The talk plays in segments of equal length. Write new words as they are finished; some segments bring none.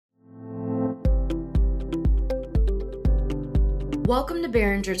Welcome to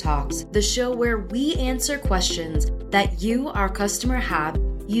Boehringer Talks, the show where we answer questions that you, our customer, have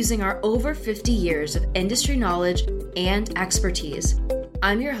using our over 50 years of industry knowledge and expertise.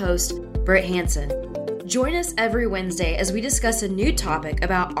 I'm your host, Brit. Join us every Wednesday as we discuss a new topic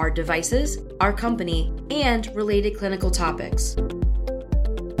about our devices, our company, and related clinical topics.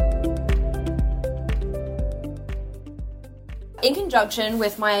 In conjunction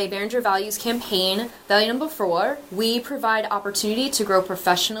with my Boehringer Values campaign, Value Number 4, we provide opportunity to grow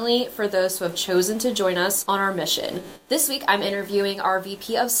professionally for those who have chosen to join us on our mission. This week, I'm interviewing our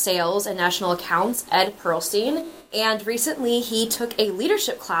VP of Sales and National Accounts, Ed Pearlstein, and recently he took a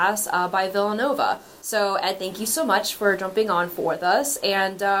leadership class by Villanova. So, Ed, thank you so much for jumping on with us,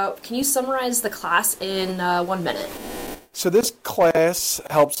 and can you summarize the class in 1 minute? So this class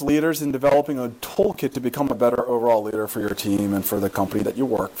helps leaders in developing a toolkit to become a better overall leader for your team and for the company that you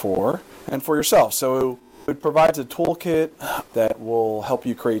work for and for yourself. So it provides a toolkit that will help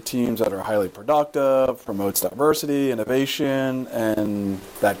you create teams that are highly productive, promotes diversity, innovation, and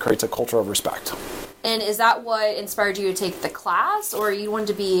that creates a culture of respect. And is that what inspired you to take the class, or you wanted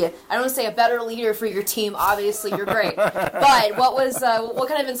to be, I don't want to say a better leader for your team, obviously you're great, but what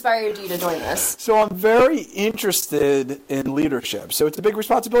kind of inspired you to join this? So I'm very interested in leadership. So it's a big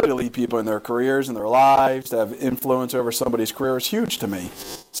responsibility to lead people in their careers and their lives, to have influence over somebody's career is huge to me.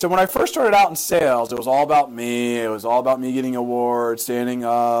 So when I first started out in sales, it was all about me. It was all about me getting awards, standing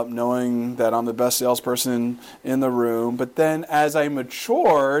up, knowing that I'm the best salesperson in the room. But then as I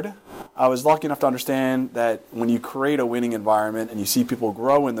matured, I was lucky enough to understand that when you create a winning environment and you see people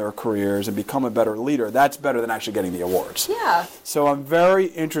grow in their careers and become a better leader, that's better than actually getting the awards. Yeah. So I'm very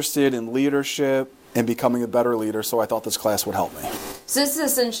interested in leadership and becoming a better leader, so I thought this class would help me. So this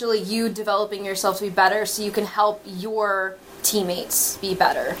is essentially you developing yourself to be better so you can help your teammates be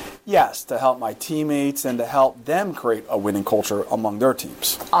better. Yes, to help my teammates and to help them create a winning culture among their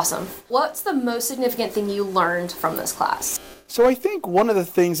teams. Awesome. What's the most significant thing you learned from this class? So I think one of the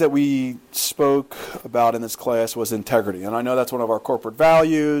things that we spoke about in this class was integrity. And I know that's one of our corporate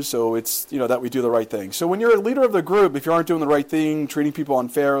values, so it's, that we do the right thing. So when you're a leader of the group, if you aren't doing the right thing, treating people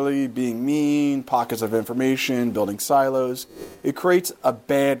unfairly, being mean, pockets of information, building silos, it creates a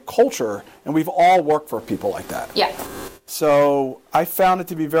bad culture. And we've all worked for people like that. Yeah. So I found it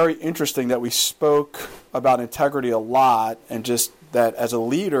to be very interesting that we spoke about integrity a lot, and just that as a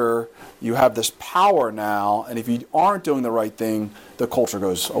leader, you have this power now, and if you aren't doing the right thing, the culture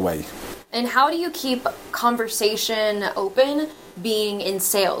goes away. And how do you keep conversation open being in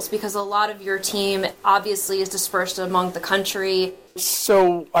sales? Because a lot of your team obviously is dispersed among the country.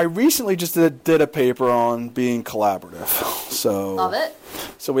 So I recently just did a paper on being collaborative. So love it.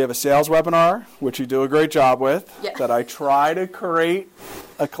 So we have a sales webinar, which you do a great job with, yeah. That I try to create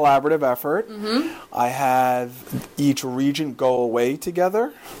a collaborative effort. Mm-hmm. I have each region go away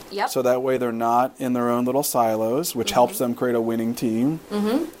together. Yep. So that way they're not in their own little silos, which helps them create a winning team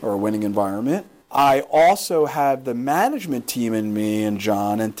or a winning environment. I also have the management team and me and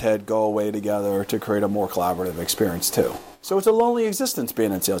John and Ted go away together to create a more collaborative experience too. So it's a lonely existence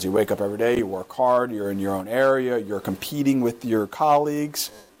being in sales. You wake up every day, you work hard, you're in your own area, you're competing with your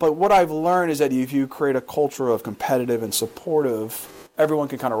colleagues. But what I've learned is that if you create a culture of competitive and supportive, everyone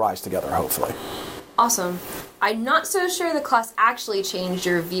can kind of rise together, hopefully. Awesome. I'm not so sure the class actually changed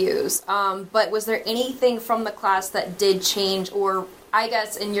your views, but was there anything from the class that did change, or I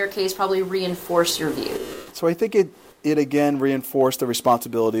guess in your case probably reinforce your view? So I think it again reinforced the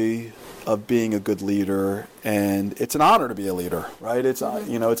responsibility of being a good leader, and it's an honor to be a leader, right? It's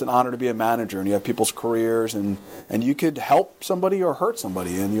it's an honor to be a manager, and you have people's careers, and you could help somebody or hurt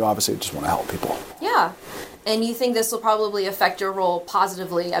somebody, and you obviously just want to help people. Yeah. And you think this will probably affect your role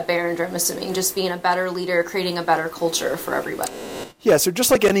positively at Boehringer, I'm assuming, just being a better leader, creating a better culture for everybody. Yeah, so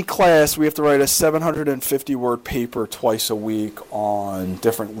just like any class, we have to write a 750-word paper twice a week on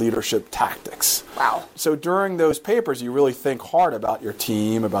different leadership tactics. Wow. So during those papers, you really think hard about your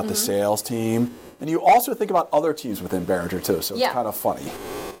team, about the sales team, and you also think about other teams within Boehringer too, so it's kind of funny.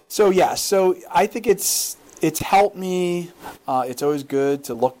 So so I think it's helped me. It's always good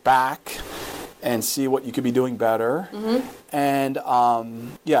to look back and see what you could be doing better. And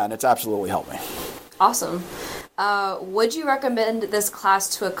and it's absolutely helped me. Awesome. Would you recommend this class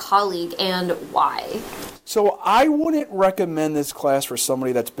to a colleague, and why? So I wouldn't recommend this class for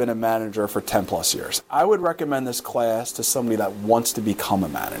somebody that's been a manager for 10 plus years. I would recommend this class to somebody that wants to become a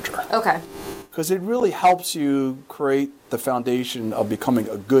manager. Okay. Because it really helps you create the foundation of becoming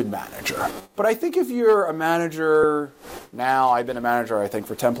a good manager. But I think if you're a manager now, I've been a manager, I think,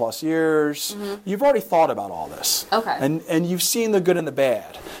 for 10 plus years, you've already thought about all this. Okay. And you've seen the good and the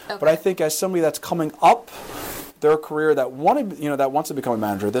bad. Okay. But I think as somebody that's coming up their career that wants to become a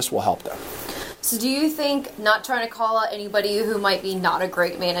manager, this will help them. So do you think, not trying to call out anybody who might be not a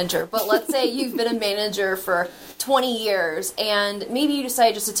great manager, but let's say you've been a manager for 20 years and maybe you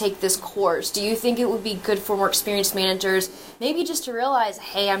decide just to take this course, do you think it would be good for more experienced managers maybe just to realize,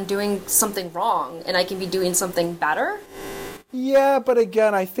 hey, I'm doing something wrong and I can be doing something better? Yeah, but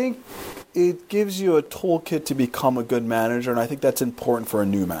again, I think it gives you a toolkit to become a good manager, and I think that's important for a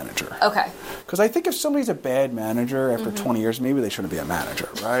new manager. Okay. Because I think if somebody's a bad manager after 20 years, maybe they shouldn't be a manager,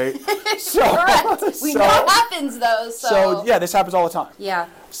 right? Correct. We know what happens, though. So, yeah, this happens all the time. Yeah.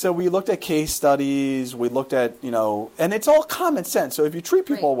 So we looked at case studies, we looked at, and it's all common sense. So if you treat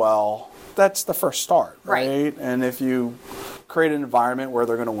people well, that's the first start, right? And if you create an environment where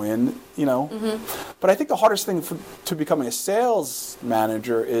they're going to win, But I think the hardest thing to becoming a sales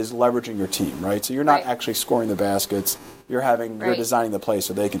manager is leveraging your team, right? So you're not actually scoring the baskets. You're designing the play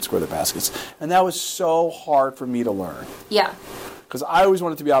so they can score the baskets. And that was so hard for me to learn. Yeah. Because I always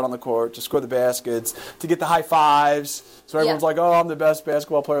wanted to be out on the court, to score the baskets, to get the high fives. So everyone's like, oh, I'm the best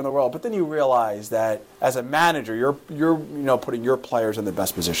basketball player in the world. But then you realize that as a manager, you're putting your players in the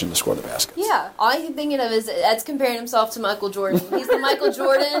best position to score the baskets. Yeah. All I keep thinking of is Ed's comparing himself to Michael Jordan. He's the Michael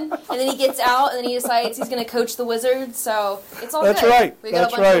Jordan, and then he gets out, and then he decides he's going to coach the Wizards. So it's all That's good. Right. We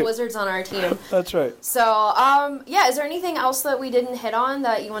got a bunch of Wizards on our team. That's right. So, is there anything else that we didn't hit on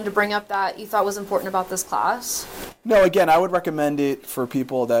that you wanted to bring up that you thought was important about this class? No, again, I would recommend it for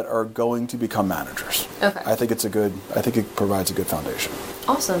people that are going to become managers. Okay. I think it provides a good foundation.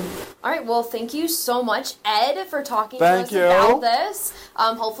 Awesome. All right, well, thank you so much, Ed, for talking to us about this.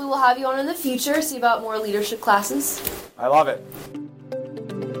 Hopefully we'll have you on in the future, see about more leadership classes. I love it.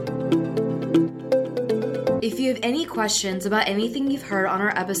 If you have any questions about anything you've heard on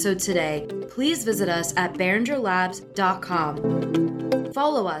our episode today, please visit us at BoehringerLabs.com.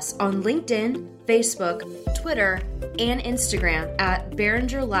 Follow us on LinkedIn, Facebook, Twitter, and Instagram at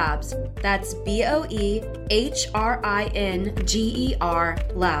Boehringer Labs. That's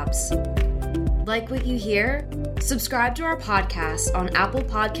BOEHRINGER Labs. Like what you hear? Subscribe to our podcast on Apple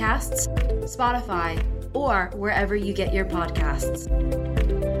Podcasts, Spotify, or wherever you get your podcasts.